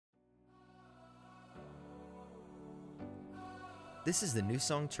This is the New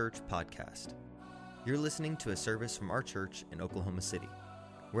Song Church podcast. You're listening to a service from our church in Oklahoma City.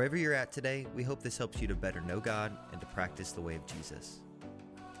 Wherever you're at today, we hope this helps you to better know God and to practice the way of Jesus.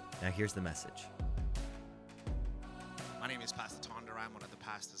 Now here's the message. My name is Pastor Tonder. I'm one of the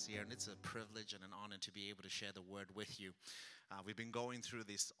pastors here, and it's a privilege and an honor to be able to share the word with you. We've been going through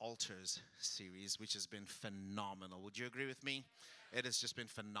this Altars series, which has been phenomenal. Would you agree with me? It has just been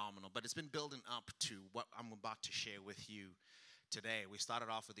phenomenal, but it's been building up to what I'm about to share with you today. We started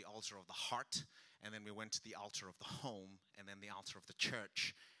off with the altar of the heart, and then we went to the altar of the home, and then the altar of the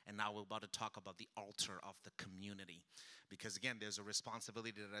church, and now we're about to talk about the altar of the community. Because again, there's a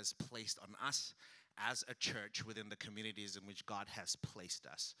responsibility that is placed on us as a church within the communities in which God has placed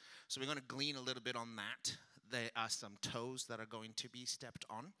us. So we're going to glean a little bit on that. There are some toes that are going to be stepped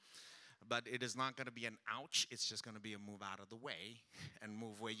on, but it is not going to be an ouch. It's just going to be a move out of the way and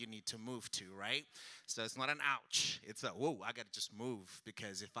move where you need to move to, right? So it's not an ouch. It's a, whoa, I got to just move,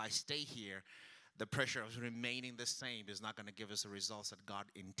 because if I stay here, the pressure of remaining the same is not going to give us the results that God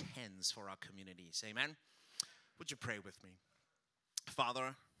intends for our communities. Amen? Would you pray with me?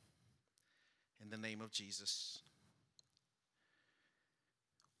 Father, in the name of Jesus,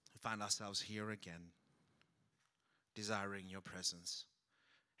 we find ourselves here again, desiring your presence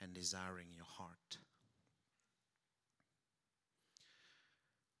and desiring your heart.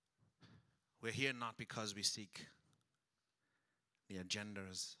 We're here not because we seek the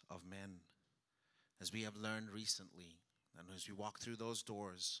agendas of men. As we have learned recently, and as we walk through those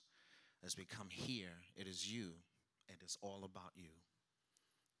doors, as we come here, it is you. It is all about you.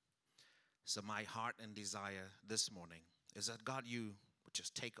 So my heart and desire this morning is that God, you would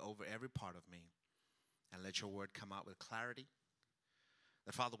just take over every part of me and let your word come out with clarity.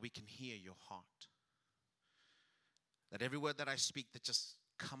 That, Father, we can hear your heart. That every word that I speak that just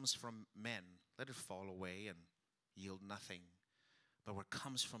comes from men, let it fall away and yield nothing. But what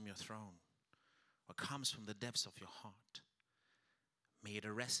comes from your throne, what comes from the depths of your heart, may it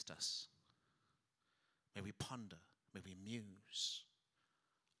arrest us. May we ponder, may we muse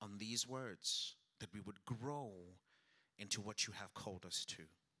on these words, that we would grow into what you have called us to.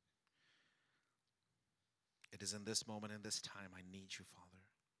 It is in this moment, in this time, I need you, Father.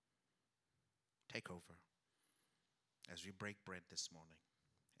 Take over as we break bread this morning.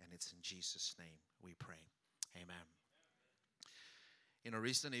 And it's in Jesus' name we pray. Amen.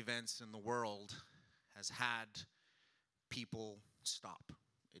 Recent events in the world has had people stop.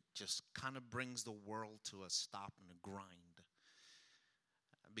 It just kind of brings the world to a stop and a grind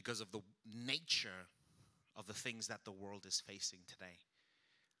because of the nature of the things that the world is facing today.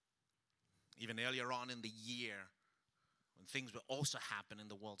 Even earlier on in the year, when things will also happen and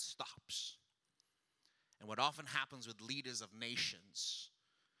the world stops. And what often happens with leaders of nations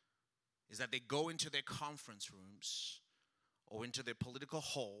is that they go into their conference rooms or into their political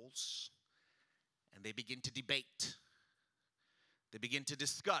halls and they begin to debate. They begin to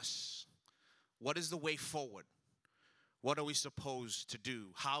discuss, what is the way forward? What are we supposed to do?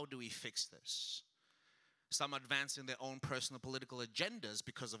 How do we fix this? Some advancing their own personal political agendas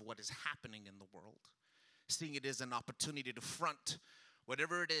because of what is happening in the world, seeing it as an opportunity to front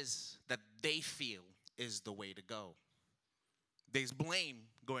whatever it is that they feel is the way to go. There's blame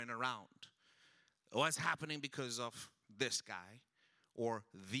going around. What's happening because of this guy or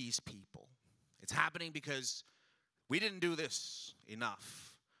these people? It's happening because we didn't do this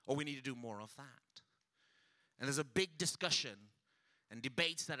enough, or we need to do more of that. And there's a big discussion and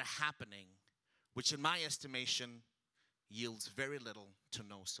debates that are happening, which in my estimation yields very little to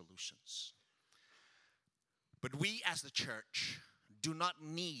no solutions. But we as the church do not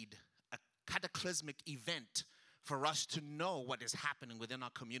need a cataclysmic event for us to know what is happening within our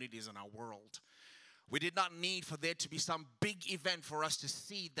communities and our world. We did not need for there to be some big event for us to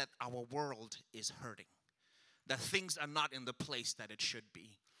see that our world is hurting, that things are not in the place that it should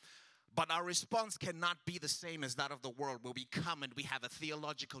be. But our response cannot be the same as that of the world, where we come and we have a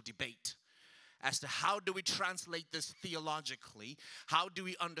theological debate as to how do we translate this theologically? How do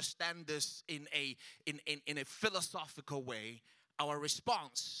we understand this in a philosophical way? Our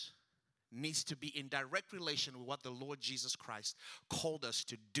response needs to be in direct relation with what the Lord Jesus Christ called us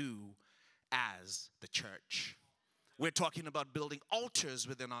to do as the church. We're talking about building altars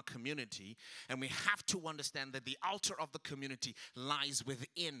within our community, and we have to understand that the altar of the community lies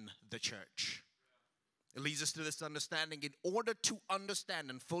within the church. It leads us to this understanding. In order to understand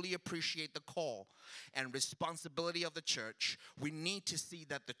and fully appreciate the call and responsibility of the church, we need to see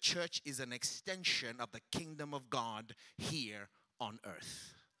that the church is an extension of the kingdom of God here on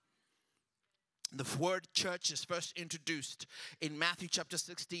earth. The word church is first introduced in Matthew chapter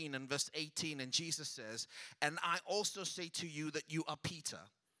 16 and verse 18, and Jesus says, "And I also say to you that you are Peter,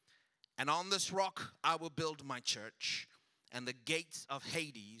 and on this rock I will build my church, and the gates of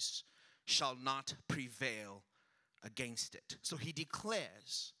Hades shall not prevail against it." So he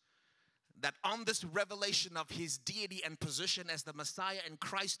declares that on this revelation of his deity and position as the Messiah and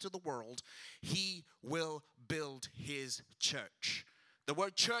Christ to the world, he will build his church. The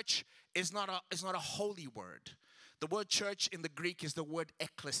word church is not a holy word. The word church in the Greek is the word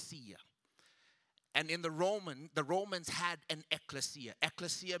ekklesia. And in the Romans had an ekklesia.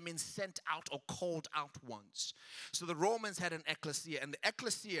 Ekklesia means sent out or called out ones. So the Romans had an ekklesia, and the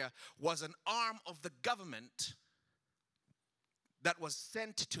ekklesia was an arm of the government that was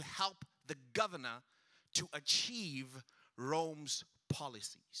sent to help the governor to achieve Rome's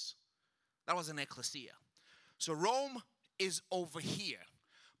policies. That was an ecclesia. So Rome is over here.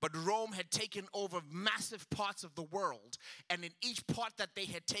 But Rome had taken over massive parts of the world. And in each part that they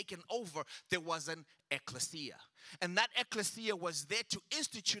had taken over, there was an ecclesia. And that ecclesia was there to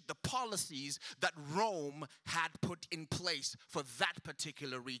institute the policies that Rome had put in place for that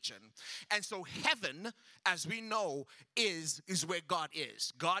particular region. And so heaven, as we know, is where God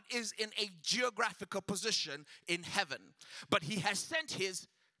is. God is in a geographical position in heaven. But he has sent his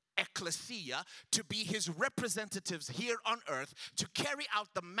ecclesia to be his representatives here on earth to carry out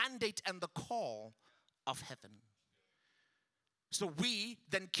the mandate and the call of heaven. So we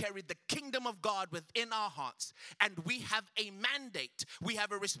then carry the kingdom of God within our hearts, and we have a mandate, we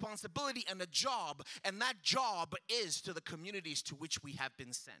have a responsibility and a job, and that job is to the communities to which we have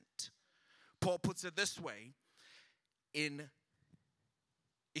been sent. Paul puts it this way in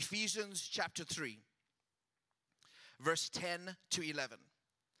Ephesians chapter 3, verse 10 to 11.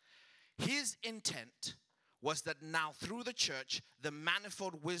 His intent was that now through the church, the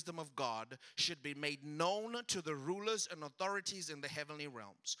manifold wisdom of God should be made known to the rulers and authorities in the heavenly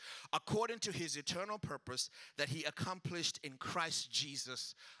realms, according to his eternal purpose that he accomplished in Christ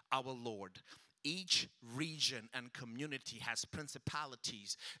Jesus our Lord. Each region and community has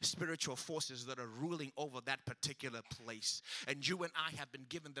principalities, spiritual forces that are ruling over that particular place. And you and I have been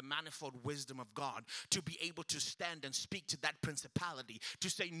given the manifold wisdom of God to be able to stand and speak to that principality, to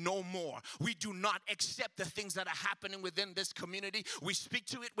say no more. We do not accept the things that are happening within this community. We speak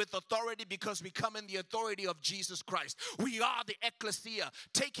to it with authority because we come in the authority of Jesus Christ. We are the ecclesia,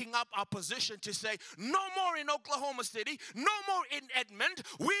 taking up our position to say no more in Oklahoma City, no more in Edmond.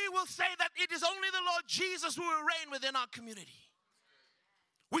 We will say that it is only the Lord Jesus who will reign within our community.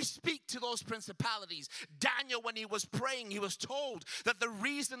 We speak to those principalities. Daniel, when he was praying, he was told that the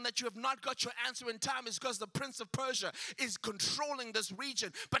reason that you have not got your answer in time is because the prince of Persia is controlling this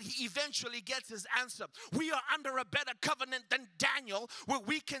region. But he eventually gets his answer. We are under a better covenant than Daniel, where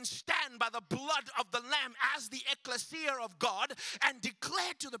we can stand by the blood of the Lamb as the ecclesia of God and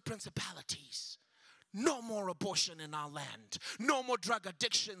declare to the principalities, no more abortion in our land. No more drug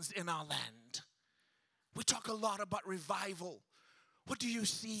addictions in our land. We talk a lot about revival. What do you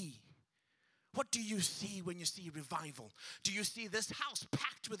see? What do you see when you see revival? Do you see this house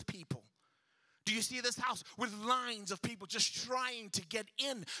packed with people? Do you see this house with lines of people just trying to get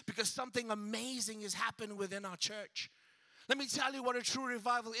in because something amazing is happening within our church? Let me tell you what a true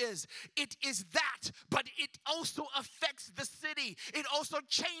revival is. It is that, but it also affects the city. It also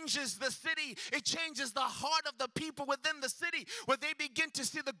changes the city. It changes the heart of the people within the city, where they begin to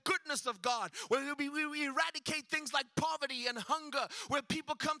see the goodness of God, where we eradicate things like poverty and hunger, where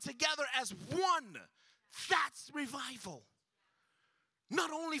people come together as one. That's revival.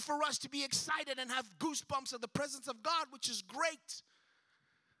 Not only for us to be excited and have goosebumps of the presence of God, which is great,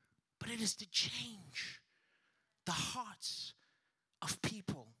 but it is to change the hearts of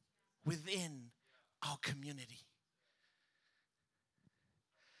people within our community.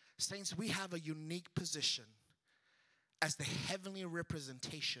 Saints, we have a unique position as the heavenly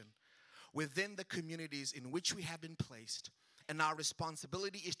representation within the communities in which we have been placed. And our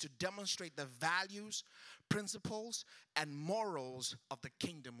responsibility is to demonstrate the values, principles, and morals of the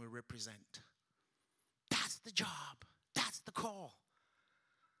kingdom we represent. That's the job. That's the call.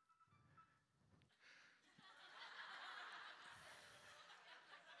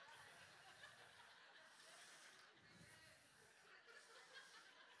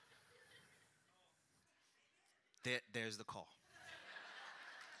 There's the call.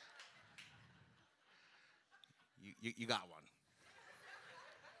 You got one.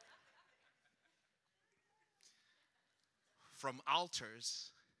 From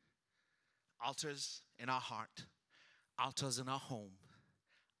altars in our heart, altars in our home,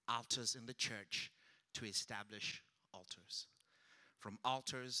 altars in the church, to establish altars. From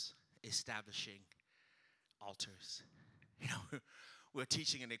altars establishing altars. You know, we're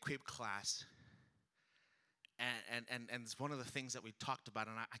teaching an equip class, and it's one of the things that we talked about,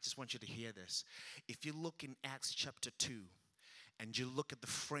 and I just want you to hear this. If you look in Acts chapter 2, and you look at the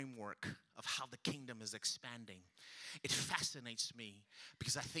framework of how the kingdom is expanding, it fascinates me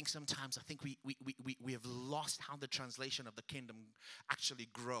because I think sometimes we have lost how the translation of the kingdom actually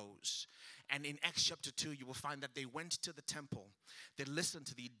grows. And in Acts chapter 2, you will find that they went to the temple. They listened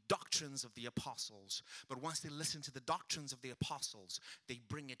to the doctrines of the apostles. But once they listen to the doctrines of the apostles, they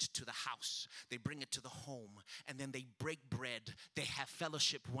bring it to the house. They bring it to the home. And then they break bread. They have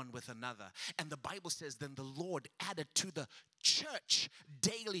fellowship one with another. And the Bible says, then the Lord added to the church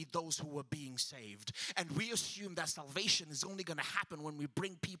daily those who were being saved. And we assume that salvation is only going to happen when we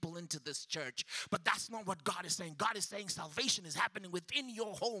bring people into this church. But that's not what God is saying. God is saying salvation is happening within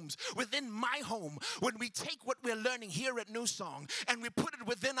your homes, within my home. When we take what we're learning here at New Song and we put it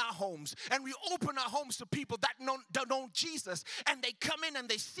within our homes, and we open our homes to people that don't know Jesus, and they come in and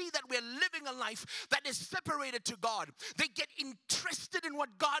they see that we're living a life that is separated to God. They get interested in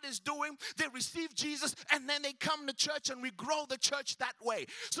what God is doing. They receive Jesus, and then they come to church, and we grow the church that way.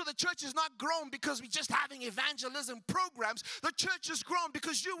 So the church is not grown because we're just having evangelism programs. The church is grown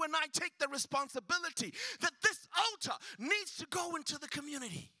because you and I take the responsibility that this altar needs to go into the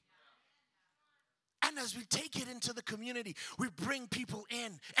community. And as we take it into the community, we bring people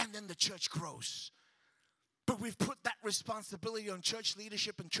in, and then the church grows. But we've put that responsibility on church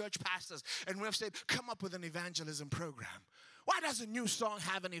leadership and church pastors, and we've said, come up with an evangelism program. Why doesn't New Song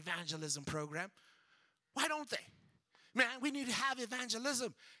have an evangelism program? Why don't they? Man, we need to have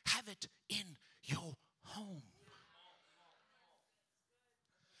evangelism. Have it in your home.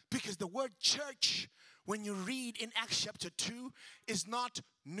 Because the word church, when you read in Acts chapter 2, is not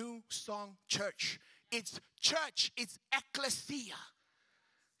New Song Church. It's church. It's ecclesia.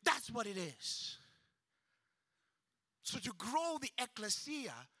 That's what it is. So to grow the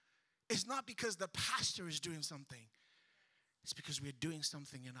ecclesia is not because the pastor is doing something. It's because we're doing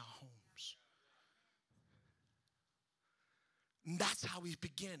something in our homes. And that's how we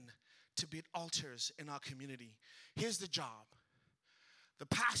begin to build altars in our community. Here's the job. The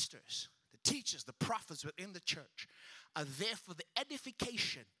pastors, the teachers, the prophets within the church are there for the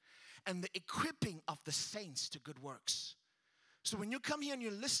edification and the equipping of the saints to good works. So when you come here and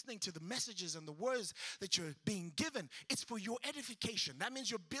you're listening to the messages and the words that you're being given, it's for your edification. That means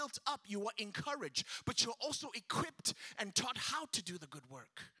you're built up, you are encouraged, but you're also equipped and taught how to do the good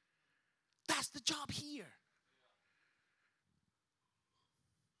work. That's the job here.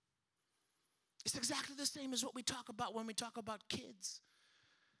 It's exactly the same as what we talk about when we talk about kids.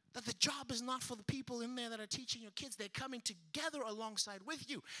 That the job is not for the people in there that are teaching your kids. They're coming together alongside with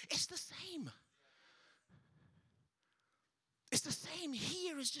you. It's the same. It's the same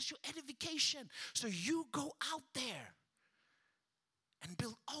here. It's just your edification. So you go out there and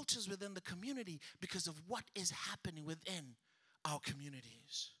build altars within the community because of what is happening within our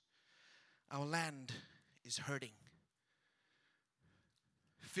communities. Our land is hurting,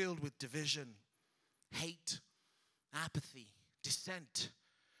 filled with division, hate, apathy, dissent,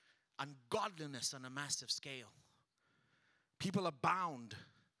 ungodliness on a massive scale. People are bound,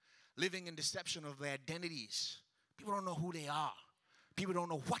 living in deception of their identities. People don't know who they are. People don't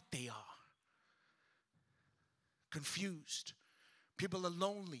know what they are. Confused. People are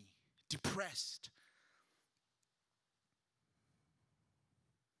lonely, depressed.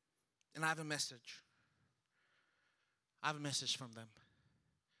 And I have a message. I have a message from them.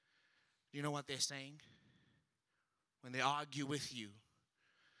 You know what they're saying? When they argue with you,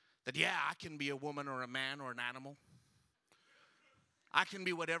 that yeah, I can be a woman or a man or an animal. I can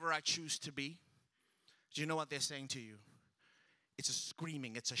be whatever I choose to be. Do you know what they're saying to you? It's a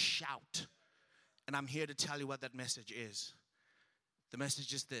screaming, it's a shout. And I'm here to tell you what that message is. The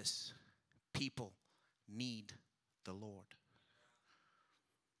message is this: people need the Lord.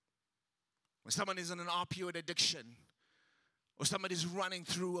 When someone is in an opioid addiction, or somebody's running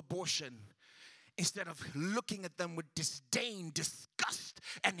through abortion, instead of looking at them with disdain, disgust,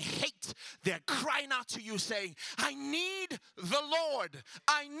 and hate, they're crying out to you saying, I need the Lord.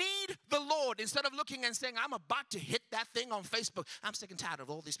 I need the Lord. Instead of looking and saying, I'm about to hit that thing on Facebook. I'm sick and tired of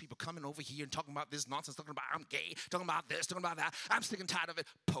all these people coming over here and talking about this nonsense, talking about I'm gay, talking about this, talking about that. I'm sick and tired of it.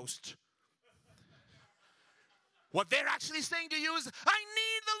 Post. What they're actually saying to you is, I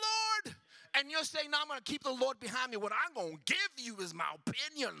need the Lord. And you're saying, no, I'm going to keep the Lord behind me. What I'm going to give you is my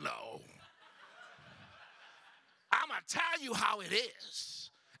opinion, though. I'm going to tell you how it is.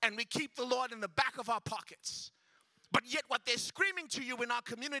 And we keep the Lord in the back of our pockets. But yet what they're screaming to you in our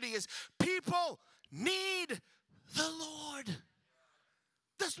community is, people need the Lord.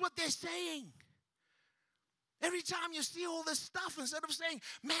 That's what they're saying. Every time you see all this stuff, instead of saying,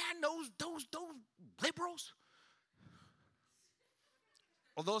 man, those liberals,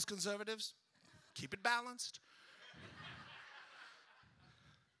 or those conservatives, keep it balanced.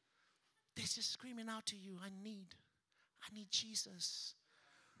 They're just screaming out to you, I need Jesus.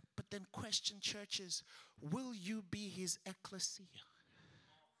 But then question churches, will you be his ecclesia?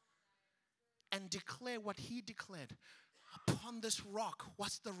 And declare what he declared. Upon this rock,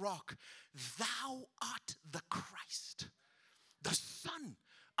 what's the rock? Thou art the Christ, the Son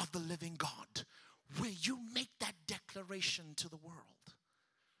of the living God. Will you make that declaration to the world?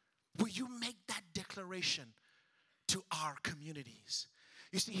 Will you make that declaration to our communities?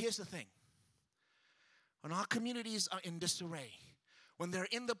 You see, here's the thing. When our communities are in disarray, when they're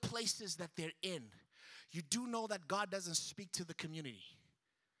in the places that they're in, you do know that God doesn't speak to the community.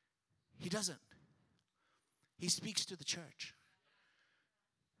 He doesn't. He speaks to the church.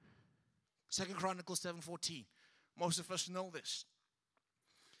 2 Chronicles 7:14. Most of us know this.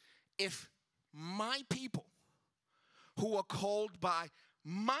 If my people who are called by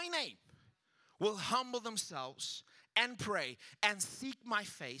my name will humble themselves and pray and seek my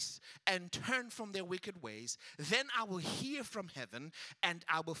face and turn from their wicked ways, then I will hear from heaven and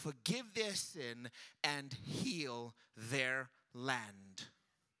I will forgive their sin and heal their land.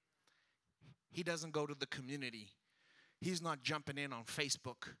 He doesn't go to the community. He's not jumping in on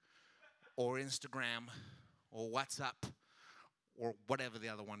Facebook or Instagram or WhatsApp or whatever the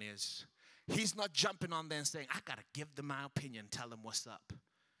other one is. He's not jumping on there and saying, I got to give them my opinion, tell them what's up.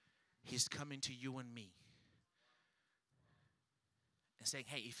 He's coming to you and me and saying,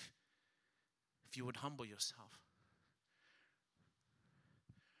 hey, if you would humble yourself,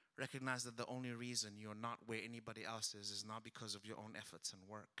 recognize that the only reason you're not where anybody else is not because of your own efforts and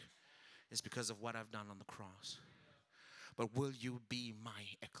work. It's because of what I've done on the cross. But will you be my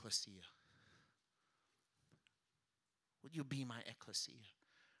ecclesia? Will you be my ecclesia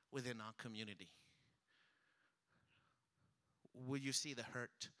within our community? Will you see the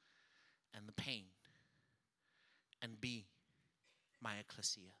hurt and the pain and be my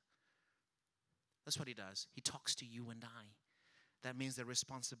ecclesia? That's what he does. He talks to you and I. That means the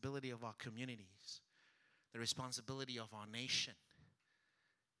responsibility of our communities, the responsibility of our nation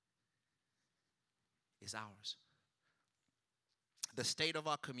is ours. The state of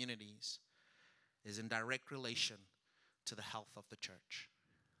our communities is in direct relation to the health of the church.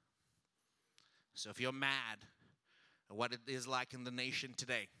 So if you're mad at what it is like in the nation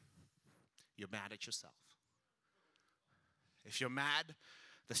today, you're mad at yourself. If you're mad,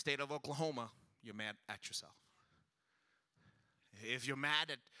 the state of Oklahoma, you're mad at yourself. If you're mad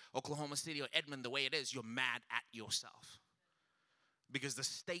at Oklahoma City or Edmond the way it is, you're mad at yourself. Because the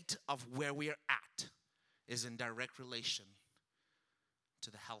state of where we are at is in direct relation to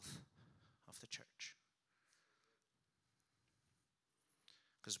the health of the church.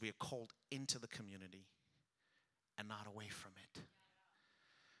 Because we are called into the community and not away from it.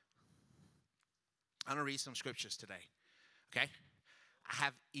 I'm going to read some scriptures today. Okay? I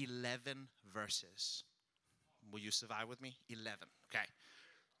have 11 verses. Will you survive with me? 11. Okay.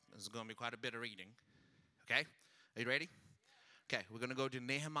 This is going to be quite a bit of reading. Okay? Are you ready? Okay. We're going to go to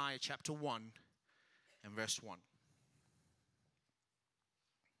Nehemiah chapter 1 and verse 1.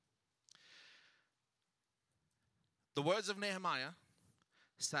 The words of Nehemiah,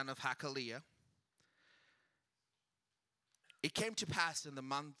 son of Hakaliah. It came to pass in the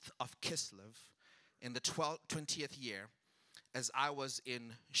month of Kislev, in the 20th year, as I was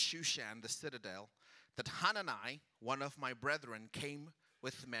in Shushan, the citadel, that Hanani, one of my brethren, came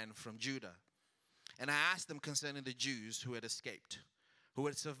with men from Judah. And I asked them concerning the Jews who had escaped, who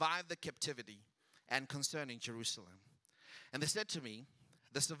had survived the captivity, and concerning Jerusalem. And they said to me,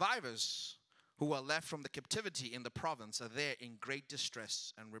 the survivors who are left from the captivity in the province are there in great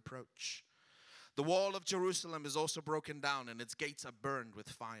distress and reproach. The wall of Jerusalem is also broken down, and its gates are burned with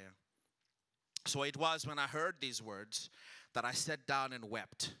fire. So it was when I heard these words that I sat down and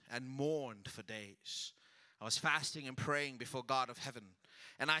wept and mourned for days. I was fasting and praying before God of heaven.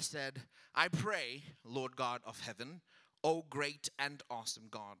 And I said, I pray, Lord God of heaven, O great and awesome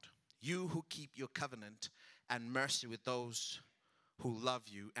God, you who keep your covenant and mercy with those who love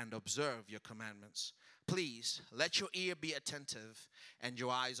you and observe your commandments. Please let your ear be attentive and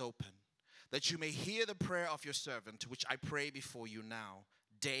your eyes open, that you may hear the prayer of your servant, which I pray before you now,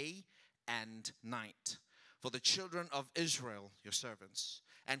 day and night, for the children of Israel, your servants,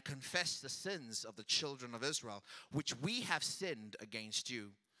 and confess the sins of the children of Israel, which we have sinned against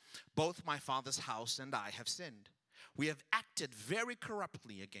you. Both my father's house and I have sinned. We have acted very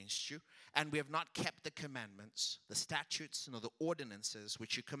corruptly against you, and we have not kept the commandments, the statutes, nor the ordinances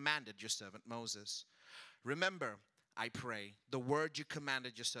which you commanded your servant Moses. Remember, I pray, the word you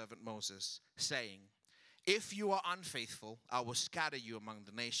commanded your servant Moses, saying, if you are unfaithful, I will scatter you among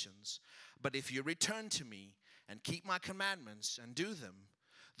the nations. But if you return to me and keep my commandments and do them,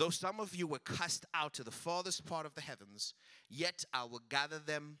 though some of you were cast out to the farthest part of the heavens, yet I will gather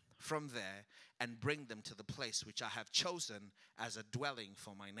them from there and bring them to the place which I have chosen as a dwelling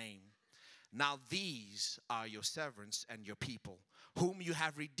for my name. Now these are your servants and your people, whom you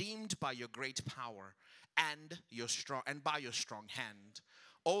have redeemed by your great power and by your strong hand.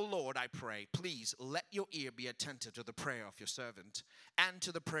 O Lord, I pray, please let your ear be attentive to the prayer of your servant and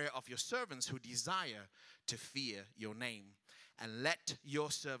to the prayer of your servants who desire to fear your name. And let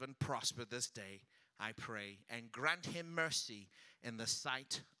your servant prosper this day, I pray, and grant him mercy in the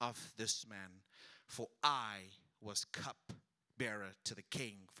sight of this man. For I was cup-bearer to the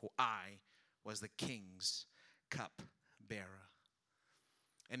king, for I was the king's cup-bearer.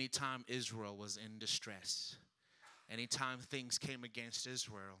 Anytime Israel was in distress, anytime things came against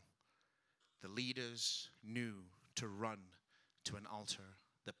Israel, the leaders knew to run to an altar.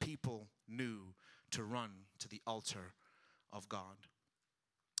 The people knew to run to the altar of God.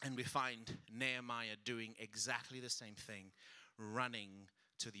 And we find Nehemiah doing exactly the same thing, running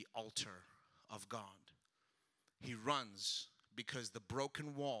to the altar of God. He runs because the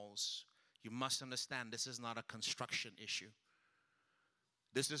broken walls, you must understand, this is not a construction issue.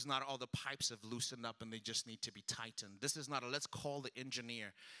 This is not all the pipes have loosened up and they just need to be tightened. This is not let's call the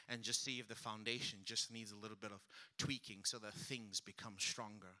engineer and just see if the foundation just needs a little bit of tweaking so that things become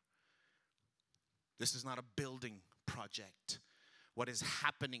stronger. This is not a building project. What is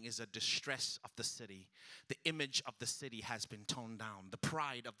happening is a distress of the city. The image of the city has been toned down. The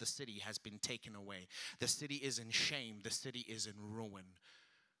pride of the city has been taken away. The city is in shame. The city is in ruin.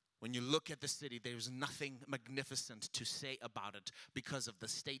 When you look at the city, there's nothing magnificent to say about it because of the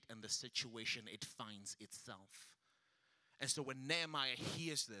state and the situation it finds itself. And so when Nehemiah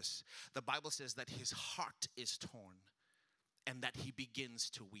hears this, the Bible says that his heart is torn and that he begins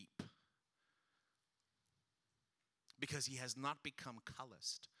to weep because he has not become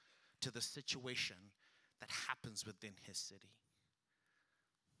calloused to the situation that happens within his city.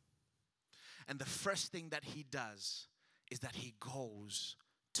 And the first thing that he does is that he goes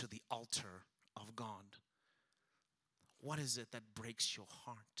to the altar of God. What is it that breaks your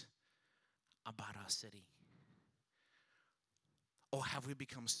heart about our city? Or have we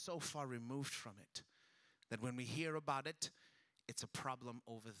become so far removed from it that when we hear about it, it's a problem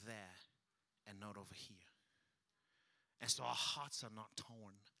over there and not over here? And so our hearts are not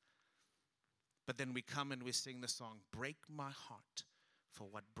torn. But then we come and we sing the song, break my heart for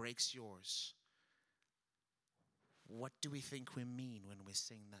what breaks yours. What do we think we mean when we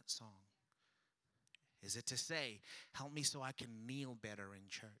sing that song? Is it to say, help me so I can kneel better in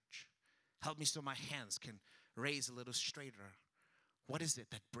church? Help me so my hands can raise a little straighter. What is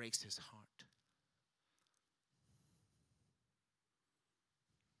it that breaks his heart?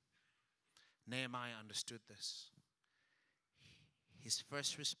 Nehemiah understood this. His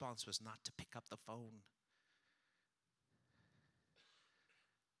first response was not to pick up the phone.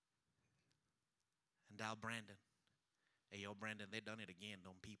 And dial Brandon. Hey, yo, Brandon, they done it again,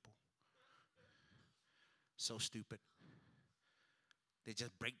 them people. So stupid. They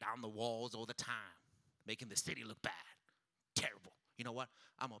just break down the walls all the time, making the city look bad. Terrible. You know what?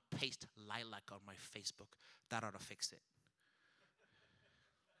 I'm going to paste lilac on my Facebook. That ought to fix it.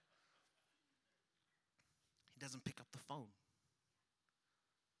 He doesn't pick up the phone.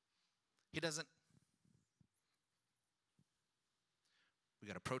 He doesn't. We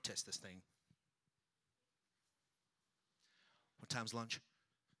got to protest this thing. What time's lunch?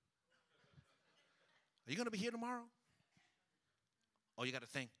 Are you going to be here tomorrow? Oh, you got a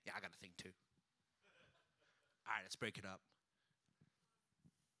thing? Yeah, I got a thing too. All right, let's break it up.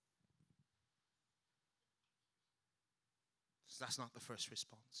 So that's not the first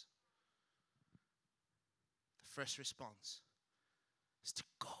response. The first response is to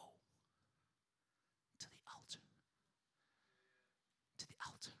go to the altar. To the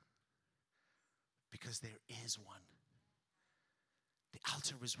altar. Because there is one. The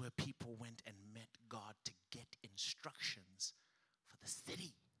altar is where people went and met God to get instructions for the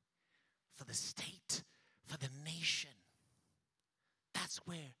city, for the state, for the nation. That's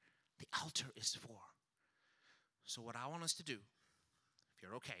where the altar is for. So what I want us to do, if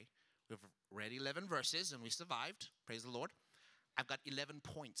you're okay, we've read 11 verses and we survived. Praise the Lord. I've got 11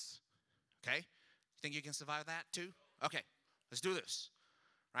 points. Okay? You think you can survive that too? Okay. Let's do this.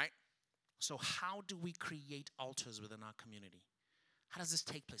 Right? So how do we create altars within our community? How does this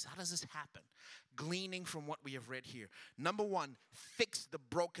take place? How does this happen? Gleaning from what we have read here. Number one, fix the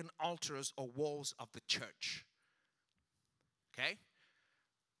broken altars or walls of the church. Okay?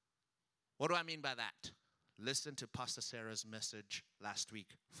 What do I mean by that? Listen to Pastor Sarah's message last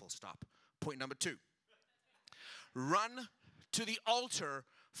week, full stop. Point number two, run to the altar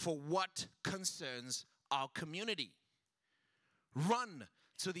for what concerns our community. Run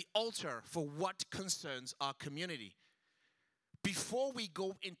to the altar for what concerns our community. Before we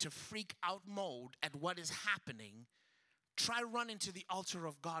go into freak out mode at what is happening, try run into the altar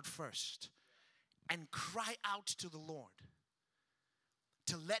of God first and cry out to the Lord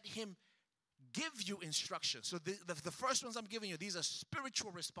to let him give you instructions. So the first ones I'm giving you, these are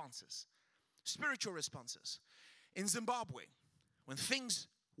spiritual responses. Spiritual responses. In Zimbabwe, when things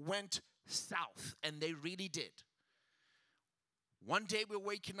went south, and they really did, one day we're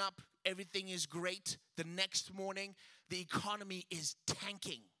waking up, everything is great. The next morning, the economy is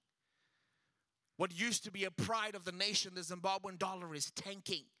tanking. What used to be a pride of the nation, the Zimbabwean dollar, is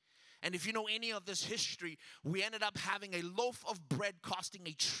tanking. And if you know any of this history, we ended up having a loaf of bread costing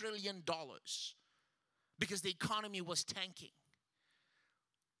 $1 trillion because the economy was tanking.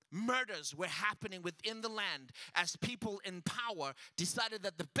 Murders were happening within the land as people in power decided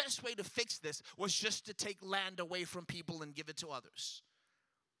that the best way to fix this was just to take land away from people and give it to others.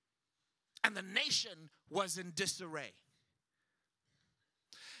 And the nation was in disarray.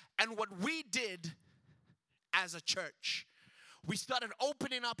 And what we did as a church, we started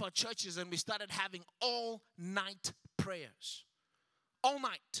opening up our churches and we started having all-night prayers. All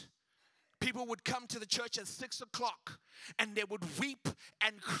night. People would come to the church at 6 o'clock and they would weep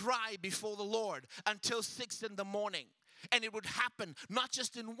and cry before the Lord until 6 in the morning. And it would happen not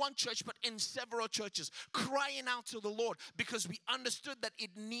just in one church, but in several churches, crying out to the Lord because we understood that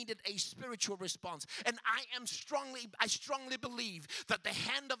it needed a spiritual response. And I strongly believe that the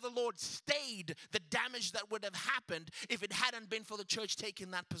hand of the Lord stayed the damage that would have happened if it hadn't been for the church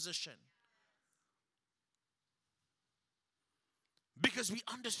taking that position. Because we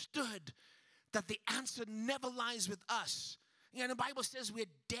understood that the answer never lies with us. You know, the Bible says we're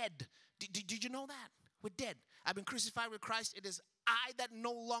dead. Did you know that? We're dead. I've been crucified with Christ. It is I that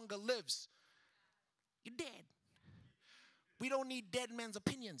no longer lives. You're dead. We don't need dead men's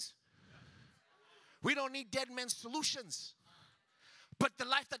opinions. We don't need dead men's solutions. But the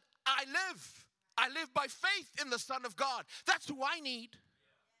life that I live by faith in the Son of God. That's who I need.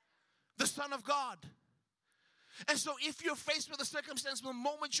 The Son of God. And so if you're faced with a circumstance, the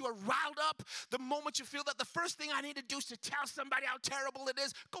moment you are riled up, the moment you feel that the first thing I need to do is to tell somebody how terrible it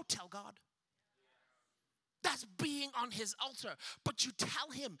is, go tell God. That's being on his altar. But you tell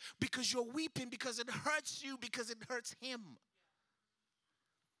him because you're weeping, because it hurts you, because it hurts him.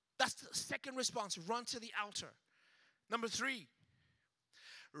 That's the second response. Run to the altar. Number 3,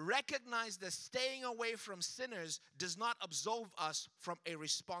 recognize that staying away from sinners does not absolve us from a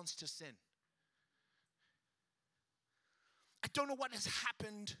response to sin. I don't know what has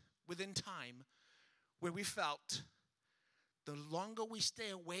happened within time where we felt the longer we stay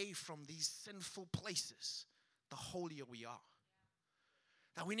away from these sinful places, the holier we are.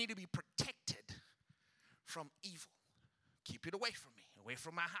 That we need to be protected from evil. Keep it away from me, away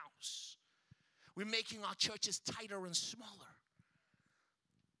from my house. We're making our churches tighter and smaller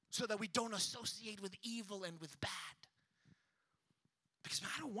so that we don't associate with evil and with bad. Because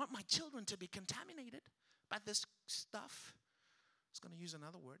I don't want my children to be contaminated by this stuff. I was going to use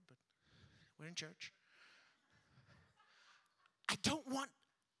another word, but we're in church. I don't want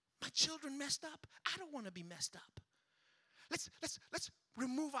my children messed up. I don't want to be messed up. Let's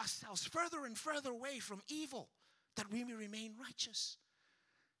remove ourselves further and further away from evil that we may remain righteous.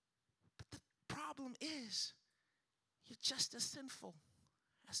 But the problem is you're just as sinful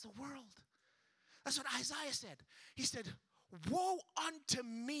as the world. That's what Isaiah said. He said, woe unto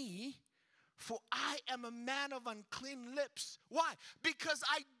me, for I am a man of unclean lips. Why? Because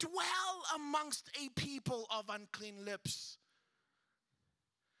I dwell amongst a people of unclean lips.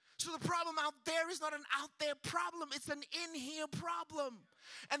 So the problem out there is not an out there problem. It's an in here problem.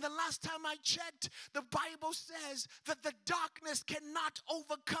 And the last time I checked, the Bible says that the darkness cannot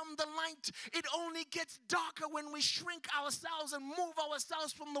overcome the light. It only gets darker when we shrink ourselves and move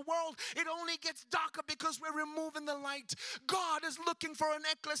ourselves from the world. It only gets darker because we're removing the light. God is looking for an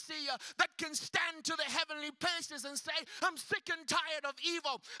ecclesia that can stand to the heavenly places and say, I'm sick and tired of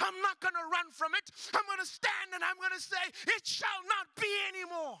evil. I'm not going to run from it. I'm going to stand and I'm going to say, it shall not be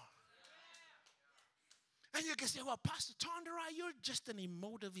anymore. And you can say, well, Pastor Tonderai, you're just an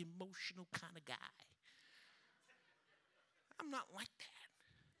emotional kind of guy. I'm not like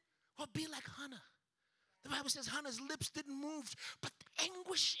that. Well, be like Hannah. The Bible says Hannah's lips didn't move, but the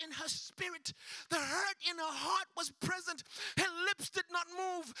anguish in her spirit, the hurt in her heart was present. Her lips did not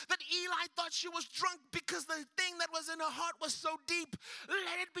move. That Eli thought she was drunk because the thing that was in her heart was so deep.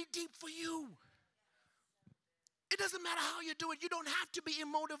 Let it be deep for you. It doesn't matter how you do it. You don't have to be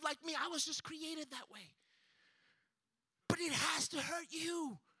emotive like me. I was just created that way. But it has to hurt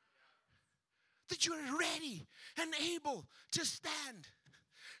you. That you're ready and able to stand.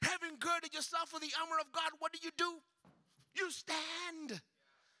 Having girded yourself with the armor of God, what do? You stand.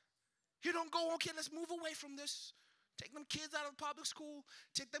 You don't go, okay, let's move away from this. Take them kids out of the public school.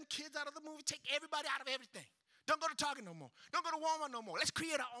 Take them kids out of the movie. Take everybody out of everything. Don't go to Target no more. Don't go to Walmart no more. Let's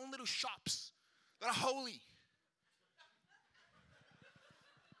create our own little shops that are holy.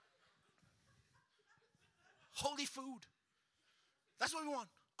 Holy food. That's what we want.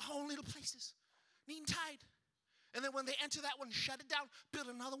 Our own little places. Neat and tight. And then when they enter that one, shut it down, build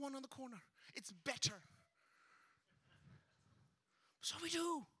another one on the corner. It's better. So we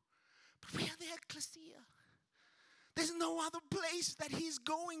do. But we are the ecclesia. There's no other place that he's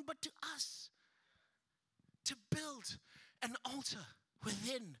going but to us. To build an altar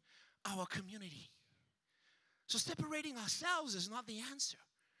within our community. So separating ourselves is not the answer.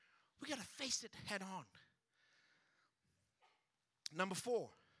 We got to face it head on. Number 4,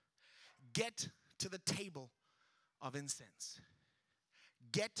 get to the table of incense.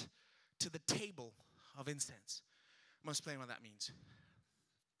 Get to the table of incense. I'm going to explain what that means.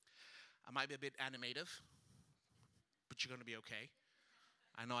 I might be a bit animative, but you're going to be okay.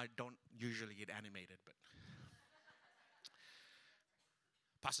 I know I don't usually get animated, but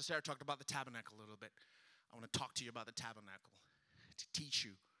Pastor Sarah talked about the tabernacle a little bit. I want to talk to you about the tabernacle to teach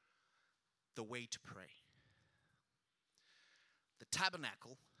you the way to pray. The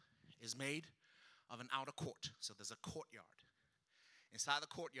tabernacle is made of an outer court. So there's a courtyard. Inside the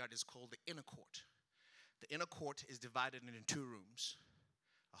courtyard is called the inner court. The inner court is divided into 2 rooms.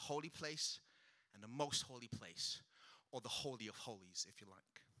 A holy place and the most holy place, or the Holy of Holies, if you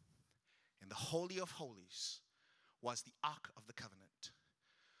like. In the Holy of Holies was the Ark of the Covenant.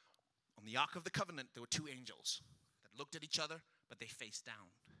 On the Ark of the Covenant, there were 2 angels that looked at each other, but they faced down.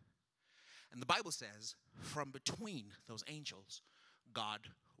 And the Bible says, from between those angels, God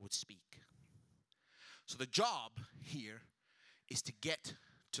would speak. So the job here is to get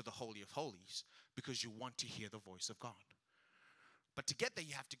to the Holy of Holies because you want to hear the voice of God. But to get there,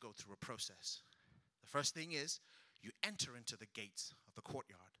 you have to go through a process. The first thing is you enter into the gates of the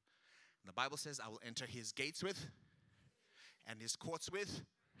courtyard. And the Bible says, I will enter his gates with and his courts with.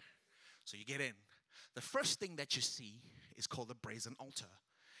 So you get in. The first thing that you see is called the brazen altar.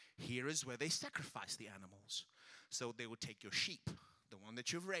 Here is where they sacrifice the animals. So they would take your sheep, the one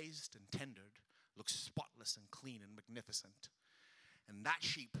that you've raised and tendered, looks spotless and clean and magnificent. And that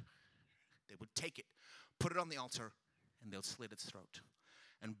sheep, they would take it, put it on the altar, and they'll slit its throat.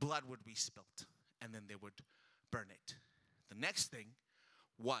 And blood would be spilt, and then they would burn it. The next thing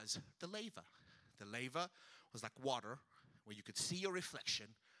was the laver. The laver was like water where you could see your reflection,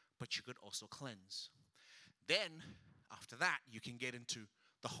 but you could also cleanse. Then, after that, you can get into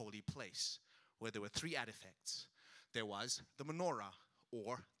the holy place, where there were 3 artifacts. There was the menorah,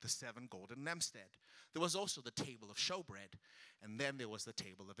 or the 7 golden lampstand. There was also the table of showbread, and then there was the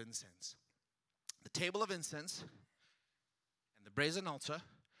table of incense. The table of incense and the brazen altar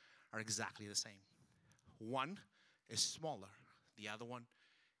are exactly the same. One is smaller, the other one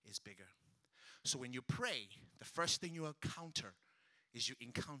is bigger. So when you pray, the first thing you encounter is you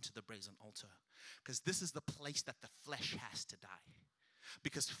encounter the brazen altar, because this is the place that the flesh has to die.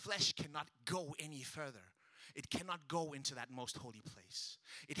 Because flesh cannot go any further. It cannot go into that most holy place.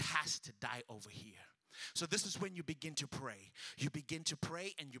 It has to die over here. So this is when you begin to pray. You begin to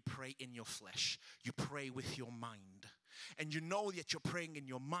pray, and you pray in your flesh. You pray with your mind. And you know that you're praying in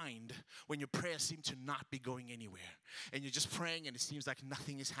your mind when your prayers seem to not be going anywhere. And you're just praying and it seems like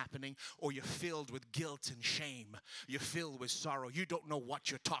nothing is happening, or you're filled with guilt and shame. You're filled with sorrow. You don't know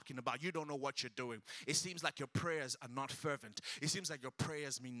what you're talking about. You don't know what you're doing. It seems like your prayers are not fervent. It seems like your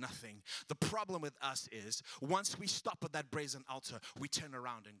prayers mean nothing. The problem with us is once we stop at that brazen altar, we turn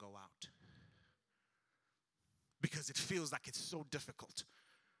around and go out. Because it feels like it's so difficult.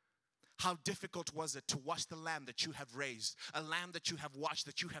 How difficult was it to watch the lamb that you have raised, a lamb that you have watched,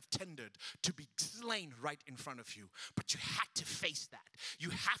 that you have tended, to be slain right in front of you? But you had to face that.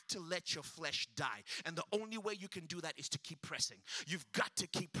 You have to let your flesh die. And the only way you can do that is to keep pressing. You've got to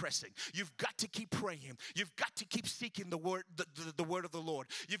keep pressing. You've got to keep praying. You've got to keep seeking the word of the Lord.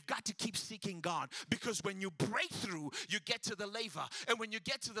 You've got to keep seeking God, because when you break through, you get to the laver. And when you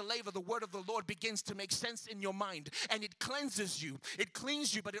get to the laver, the word of the Lord begins to make sense in your mind, and it cleanses you. It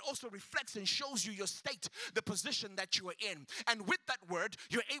cleans you, but it also reflects and shows you your state, the position that you are in. And with that word,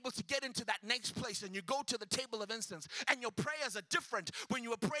 you're able to get into that next place, and you go to the table of incense, and your prayers are different when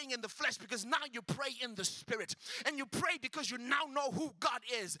you are praying in the flesh, because now you pray in the spirit, and you pray because you now know who God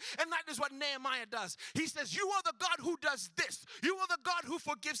is. And that is what Nehemiah does. He says, you are the God who does this. You are the God who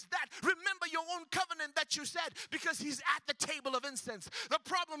forgives that. Remember your own covenant that you said, because he's at the table of incense. The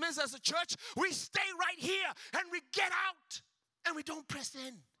problem is, as a church, we stay right here and we get out and we don't press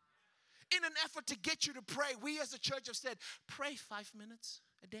in. In an effort to get you to pray, we as a church have said, pray 5 minutes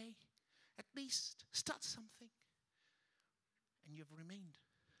a day, at least. Start something. And you've remained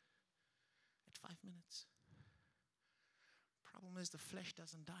at 5 minutes. Problem is, the flesh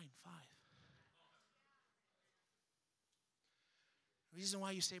doesn't die in 5. The reason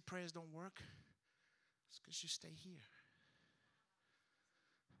why you say prayers don't work is because you stay here.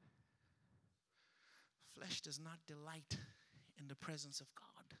 Flesh does not delight in the presence of God.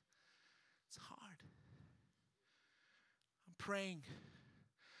 It's hard. I'm praying,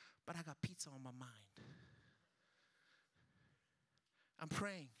 but I got pizza on my mind. I'm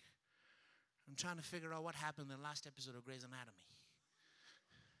praying. I'm trying to figure out what happened in the last episode of Grey's Anatomy.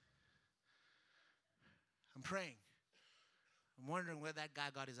 I'm praying. I'm wondering where that guy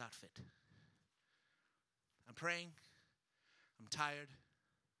got his outfit. I'm praying. I'm tired.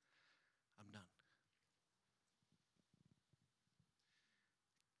 I'm done.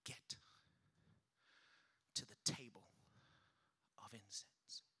 Get to the table of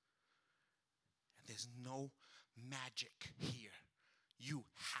incense. And there's no magic here. You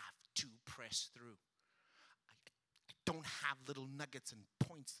have to press through. I don't have little nuggets and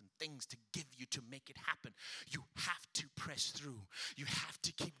points and things to give you to make it happen. You have to press through. You have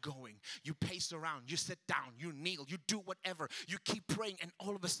to keep going. You pace around. You sit down. You kneel. You do whatever. You keep praying, and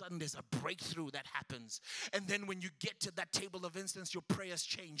all of a sudden there's a breakthrough that happens. And then when you get to that table of incense, your prayers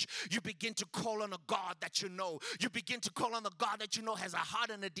change. You begin to call on a God that you know. You begin to call on a God that you know has a heart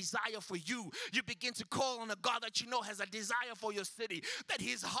and a desire for you. You begin to call on a God that you know has a desire for your city. That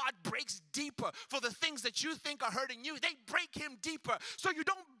his heart breaks deeper for the things that you think are hurting you. They break him deeper, so you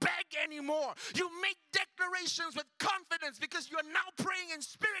don't beg anymore. You make declarations with confidence because you are now praying in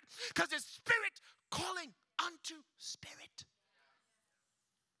spirit, because it's spirit calling unto spirit.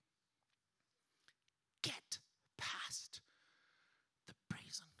 Get past the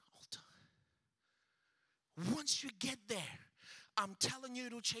brazen altar. Once you get there, I'm telling you,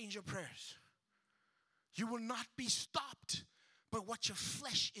 it'll change your prayers. You will not be stopped by what your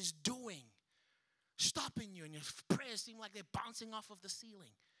flesh is doing, stopping you, and your prayers seem like they're bouncing off of the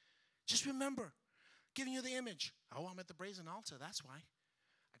ceiling. Just remember, giving you the image. Oh, I'm at the brazen altar. That's why.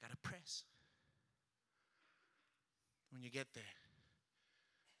 I got to press. When you get there,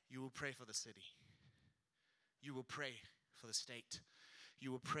 you will pray for the city. You will pray for the state.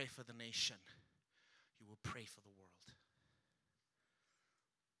 You will pray for the nation. You will pray for the world.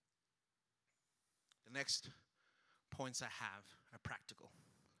 The next points I have are practical.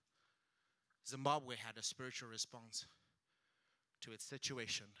 Zimbabwe had a spiritual response to its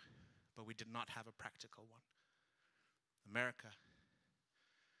situation, but we did not have a practical one. America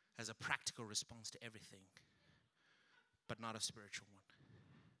has a practical response to everything, but not a spiritual one.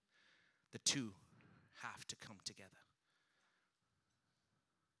 The two have to come together.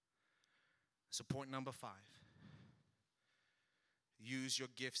 So point number 5. Use your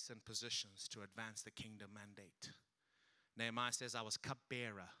gifts and positions to advance the kingdom mandate. Nehemiah says, I was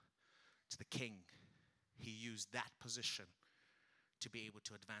cupbearer to the king. He used that position to be able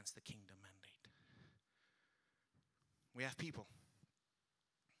to advance the kingdom mandate. We have people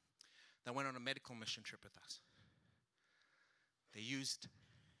that went on a medical mission trip with us. They used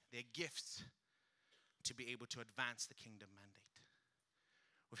their gifts to be able to advance the kingdom mandate.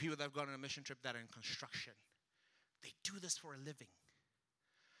 With people that have gone on a mission trip that are in construction, they do this for a living,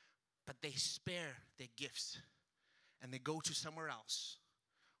 but they spare their gifts and they go to somewhere else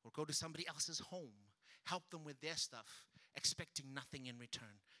or go to somebody else's home, help them with their stuff, expecting nothing in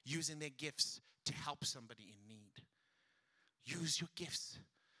return, using their gifts to help somebody in need. Use your gifts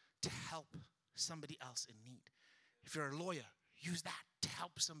to help somebody else in need. If you're a lawyer, use that to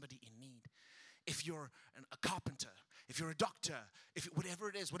help somebody in need. If you're a carpenter, if you're a doctor, whatever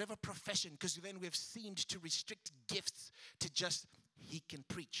it is, whatever profession, because then we've seemed to restrict gifts to just he can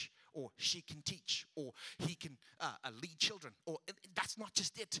preach, or she can teach, or he can lead children. Or that's not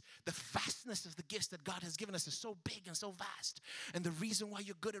just it. The vastness of the gifts that God has given us is so big and so vast. And the reason why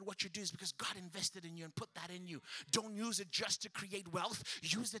you're good at what you do is because God invested in you and put that in you. Don't use it just to create wealth.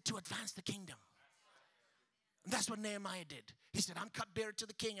 Use it to advance the kingdom. And that's what Nehemiah did. He said, I'm cupbearer to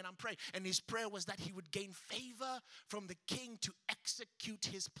the king and I'm praying. And his prayer was that he would gain favor from the king to execute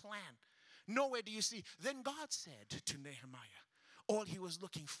his plan. Nowhere do you see. Then God said to Nehemiah, all he was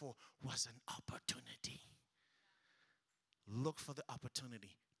looking for was an opportunity. Look for the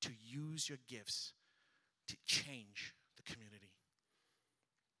opportunity to use your gifts to change the community.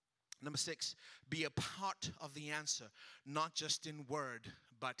 Number 6, be a part of the answer, not just in word,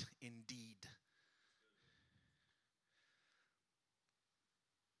 but in deed.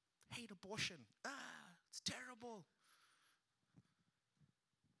 Hate abortion. It's terrible.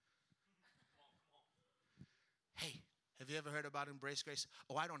 Hey, have you ever heard about Embrace Grace?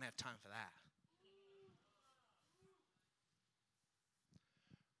 Oh, I don't have time for that.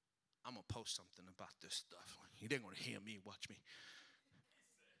 I'm going to post something about this stuff. You ain't going to hear me. Watch me.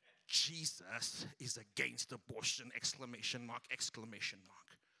 Jesus is against abortion, exclamation mark, exclamation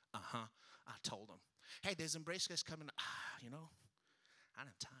mark. I told him, hey, there's Embrace Grace coming. I don't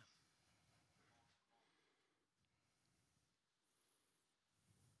have time.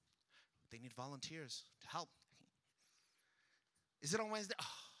 They need volunteers to help. Is it on Wednesday?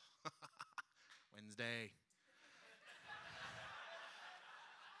 Oh. Wednesday.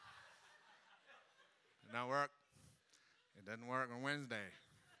 Did not work. It doesn't work on Wednesday.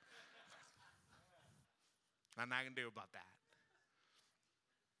 I'm not going to do about that.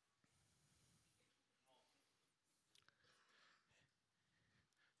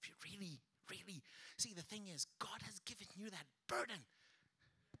 If you really, see, the thing is, God has given you that burden.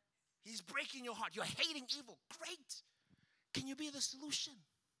 He's breaking your heart. You're hating evil. Great. Can you be the solution?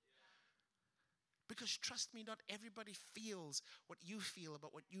 Because trust me, not everybody feels what you feel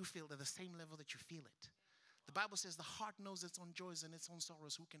about what you feel at the same level that you feel it. The Bible says the heart knows its own joys and its own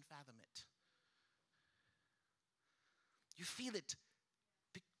sorrows. Who can fathom it? You feel it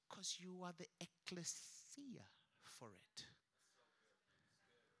because you are the ecclesia for it.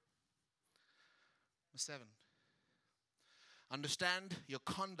 Number 7. Understand your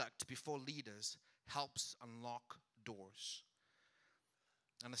conduct before leaders helps unlock doors.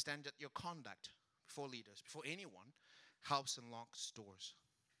 Understand that your conduct before leaders, before anyone, helps unlock doors.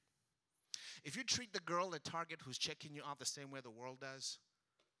 If you treat the girl at Target who's checking you out the same way the world does,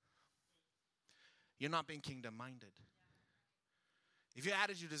 you're not being kingdom-minded. If your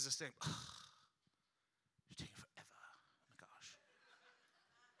attitude is the same, it's taking forever. Oh my gosh.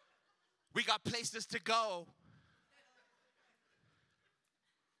 We got places to go.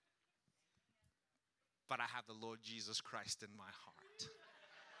 But I have the Lord Jesus Christ in my heart.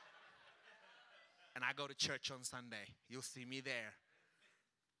 And I go to church on Sunday. You'll see me there.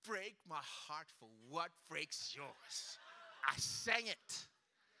 Break my heart for what breaks yours. I sang it.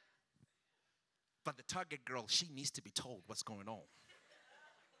 But the Target girl, she needs to be told what's going on.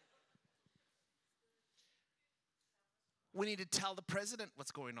 We need to tell the president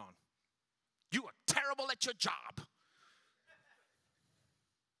what's going on. You are terrible at your job.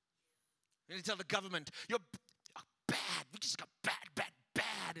 We need to tell the government, you're bad. We just got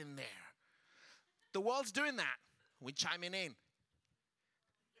bad in there. The world's doing that. We chime in.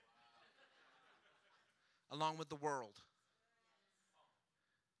 Along with the world.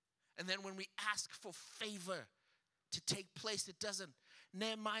 And then when we ask for favor to take place, it doesn't.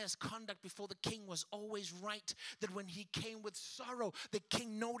 Nehemiah's conduct before the king was always right. That when he came with sorrow, the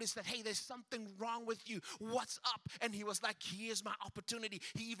king noticed that, hey, there's something wrong with you. What's up? And he was like, here's my opportunity.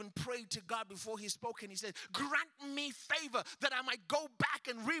 He even prayed to God before he spoke, and he said, grant me favor that I might go back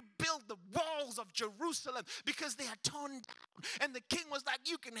and rebuild the walls of Jerusalem because they are torn down. And the king was like,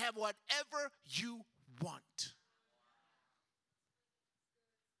 you can have whatever you want.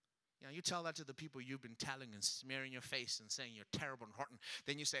 You know, you tell that to the people you've been telling and smearing your face and saying you're terrible and rotten.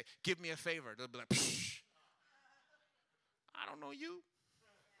 Then you say, give me a favor. They'll be like, psh, I don't know you.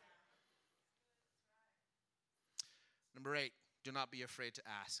 Number 8, do not be afraid to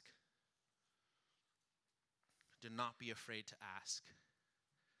ask. Do not be afraid to ask.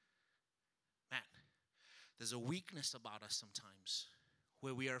 Man, there's a weakness about us sometimes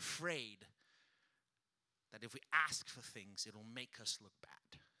where we are afraid that if we ask for things, it'll make us look bad.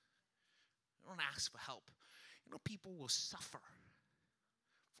 Don't ask for help. You know, people will suffer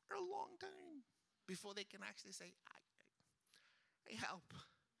for a long time before they can actually say, I help.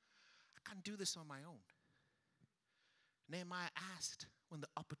 I can't do this on my own. Nehemiah asked, when the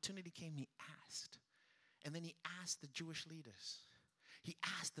opportunity came, he asked. And then he asked the Jewish leaders. He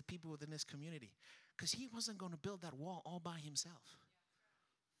asked the people within his community, because he wasn't going to build that wall all by himself.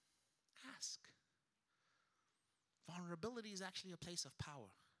 Ask. Vulnerability is actually a place of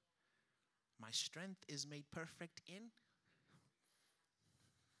power. My strength is made perfect in.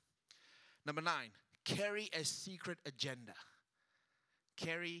 Number 9, carry a secret agenda.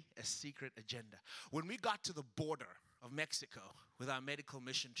 Carry a secret agenda. When we got to the border of Mexico with our medical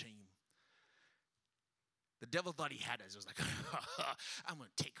mission team, the devil thought he had us. It was like, I'm going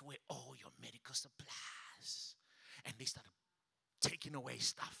to take away all your medical supplies. And they started taking away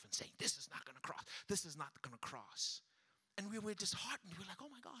stuff and saying, this is not going to cross. This is not going to cross. And we were disheartened. We were like, oh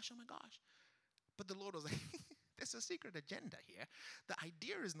my gosh, oh my gosh. But the Lord was like, there's a secret agenda here. The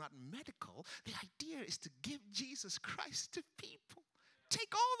idea is not medical. The idea is to give Jesus Christ to people.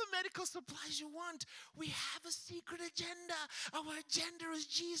 Take all the medical supplies you want. We have a secret agenda. Our agenda is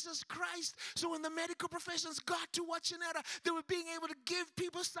Jesus Christ. So when the medical professions got to Huachinango, they were being able to give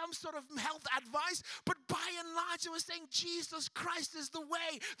people some sort of health advice. But by and large, they were saying Jesus Christ is the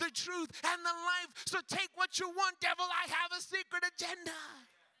way, the truth, and the life. So take what you want, devil. I have a secret agenda.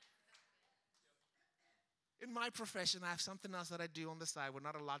 In my profession, I have something else that I do on the side. We're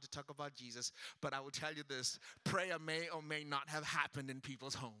not allowed to talk about Jesus, but I will tell you this. Prayer may or may not have happened in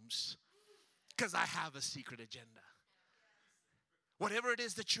people's homes because I have a secret agenda. Whatever it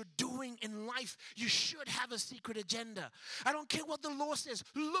is that you're doing in life, you should have a secret agenda. I don't care what the law says.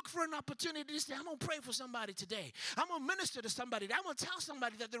 Look for an opportunity to say, I'm going to pray for somebody today. I'm going to minister to somebody. I'm going to tell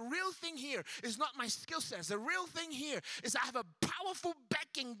somebody that the real thing here is not my skill sets. The real thing here is I have a powerful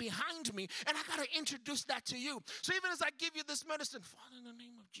backing behind me, and I got to introduce that to you. So even as I give you this medicine, Father, in the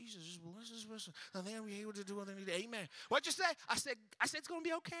name of Jesus, just bless this person, and they'll be able to do what they need. Amen. What'd you say? I said it's going to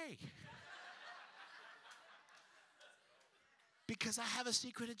be okay. Because I have a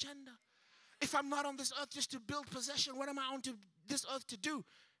secret agenda. If I'm not on this earth just to build possession, what am I on to this earth to do?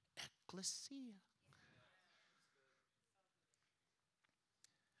 Ecclesia.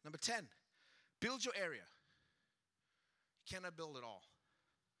 Number 10, build your area. You cannot build it all.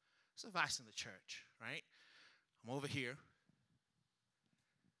 It's advice in the church, right? I'm over here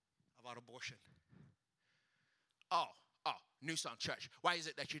about abortion. Oh, New Song Church. Why is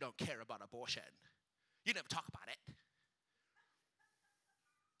it that you don't care about abortion? You never talk about it.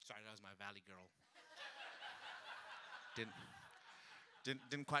 Sorry, that was my Valley girl.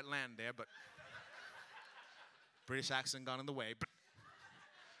 Didn't quite land there, but British accent gone in the way.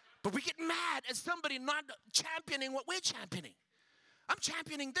 But we get mad at somebody not championing what we're championing. I'm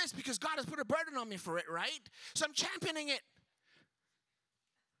championing this because God has put a burden on me for it, right? So I'm championing it.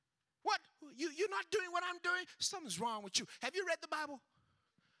 What? You're not doing what I'm doing? Something's wrong with you. Have you read the Bible?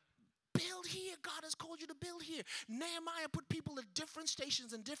 Build here. God has called you to build here. Nehemiah put people at different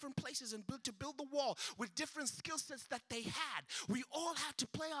stations and different places and to build the wall with different skill sets that they had. We all have to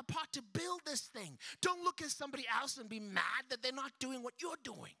play our part to build this thing. Don't look at somebody else and be mad that they're not doing what you're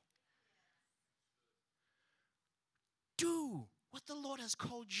doing. Do what the Lord has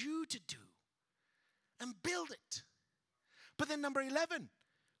called you to do and build it. But then number 11,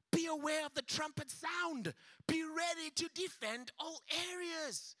 be aware of the trumpet sound. Be ready to defend all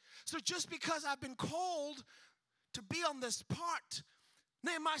areas. So just because I've been called to be on this part,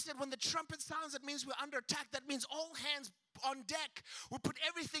 Nehemiah said when the trumpet sounds, it means we're under attack. That means all hands on deck. We put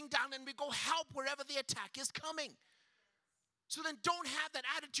everything down and we go help wherever the attack is coming. So then don't have that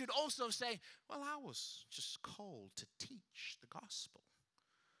attitude also say, well, I was just called to teach the gospel.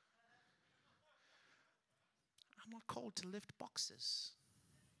 I'm not called to lift boxes.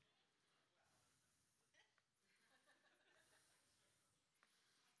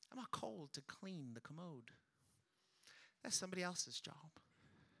 I'm not called to clean the commode. That's somebody else's job.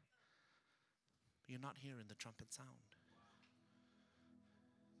 You're not hearing the trumpet sound.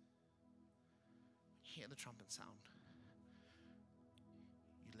 Hear the trumpet sound.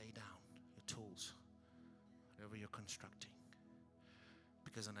 You lay down your tools, whatever you're constructing.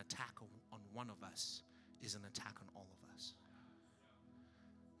 Because an attack on one of us is an attack on all of us.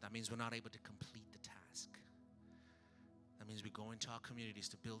 That means we're not able to complete the task. That means we go into our communities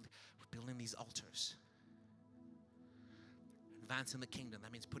to we're building these altars. Advance in the kingdom.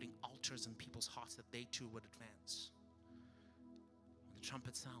 That means putting altars in people's hearts that they too would advance. When the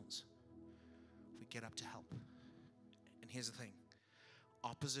trumpet sounds, we get up to help. And here's the thing.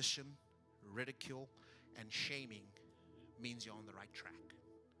 Opposition, ridicule, and shaming means you're on the right track.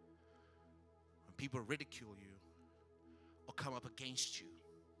 When people ridicule you or come up against you,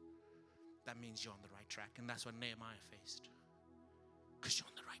 that means you're on the right track. And that's what Nehemiah faced. Because you're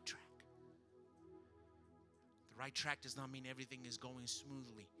on the right track. The right track does not mean everything is going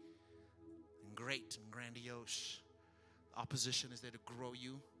smoothly and great and grandiose. The opposition is there to grow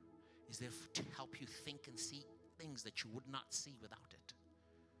you, is there to help you think and see things that you would not see without it.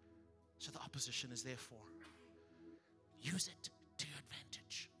 So the opposition is there for. Use it to your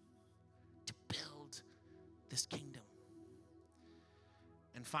advantage to build this kingdom.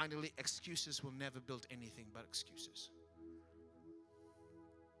 And finally, excuses will never build anything but excuses.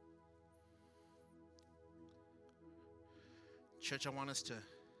 Church, I want us to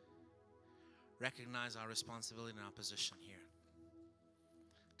recognize our responsibility and our position here.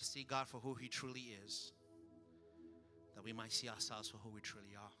 To see God for who He truly is, that we might see ourselves for who we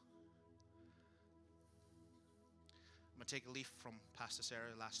truly are. I'm going to take a leaf from Pastor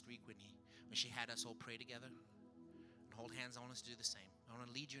Sarah last week when she had us all pray together and hold hands. I want us to do the same. I want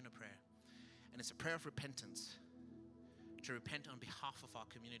to lead you in a prayer. And it's a prayer of repentance, to repent on behalf of our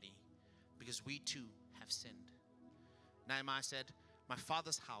community, because we too have sinned. Nehemiah said, my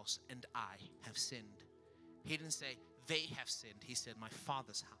father's house and I have sinned. He didn't say they have sinned. He said my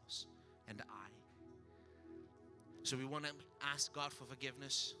father's house and I. So we want to ask God for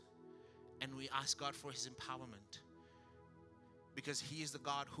forgiveness, and we ask God for His empowerment, because He is the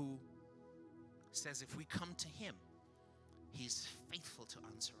God who says if we come to Him, He's faithful to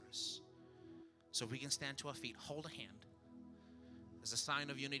answer us. So if we can stand to our feet, hold a hand as a sign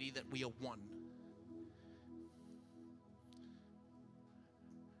of unity that we are one.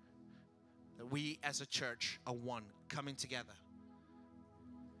 That we as a church are one, coming together,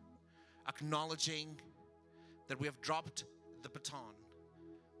 acknowledging that we have dropped the baton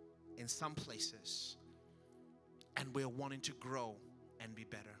in some places, and we are wanting to grow and be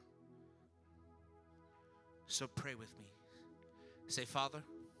better. So pray with me. Say, Father,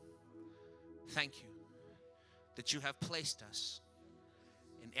 thank you that you have placed us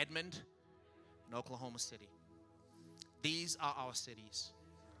in Edmond and Oklahoma City. These are our cities.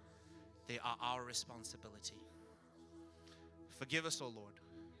 They are our responsibility. Forgive us, O Lord,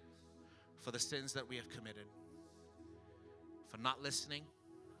 for the sins that we have committed, for not listening,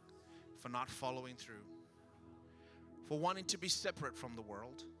 for not following through, for wanting to be separate from the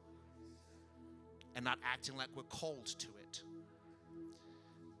world and not acting like we're called to it.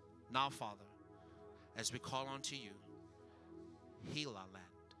 Now, Father, as we call on to you, heal our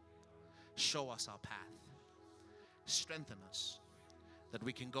land, show us our path, strengthen us, that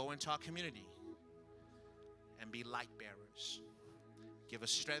we can go into our community and be light bearers. Give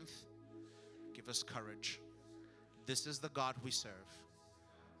us strength, give us courage. This is the God we serve,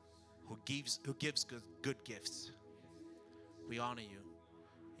 who gives good gifts. We honor you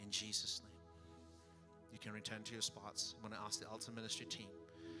in Jesus' name. You can return to your spots. I'm going to ask the altar ministry team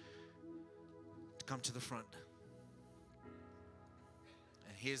to come to the front.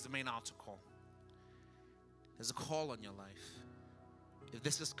 And here's the main altar call. There's a call on your life. If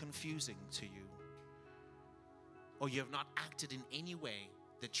this is confusing to you, or you have not acted in any way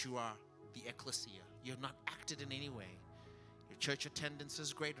that you are the ecclesia, you have not acted in any way, your church attendance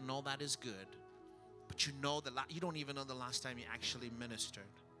is great and all that is good, but you know you don't even know the last time you actually ministered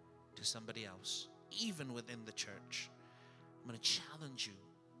to somebody else, even within the church. I'm going to challenge you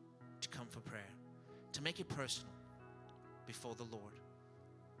to come for prayer, to make it personal before the Lord.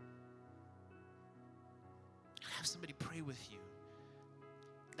 Have somebody pray with you,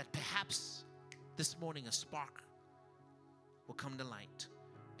 that perhaps this morning a spark will come to light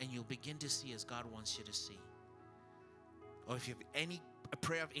and you'll begin to see as God wants you to see. Or if you have a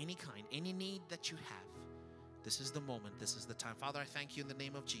prayer of any kind, any need that you have, this is the moment, this is the time. Father, I thank you in the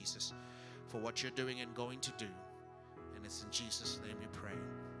name of Jesus for what you're doing and going to do. And it's in Jesus' name we pray.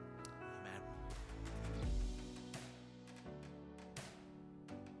 Amen.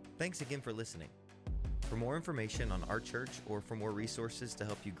 Thanks again for listening. For more information on our church or for more resources to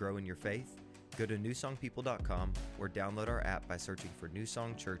help you grow in your faith, go to newsongpeople.com or download our app by searching for New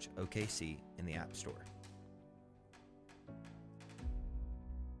Song Church OKC in the App Store.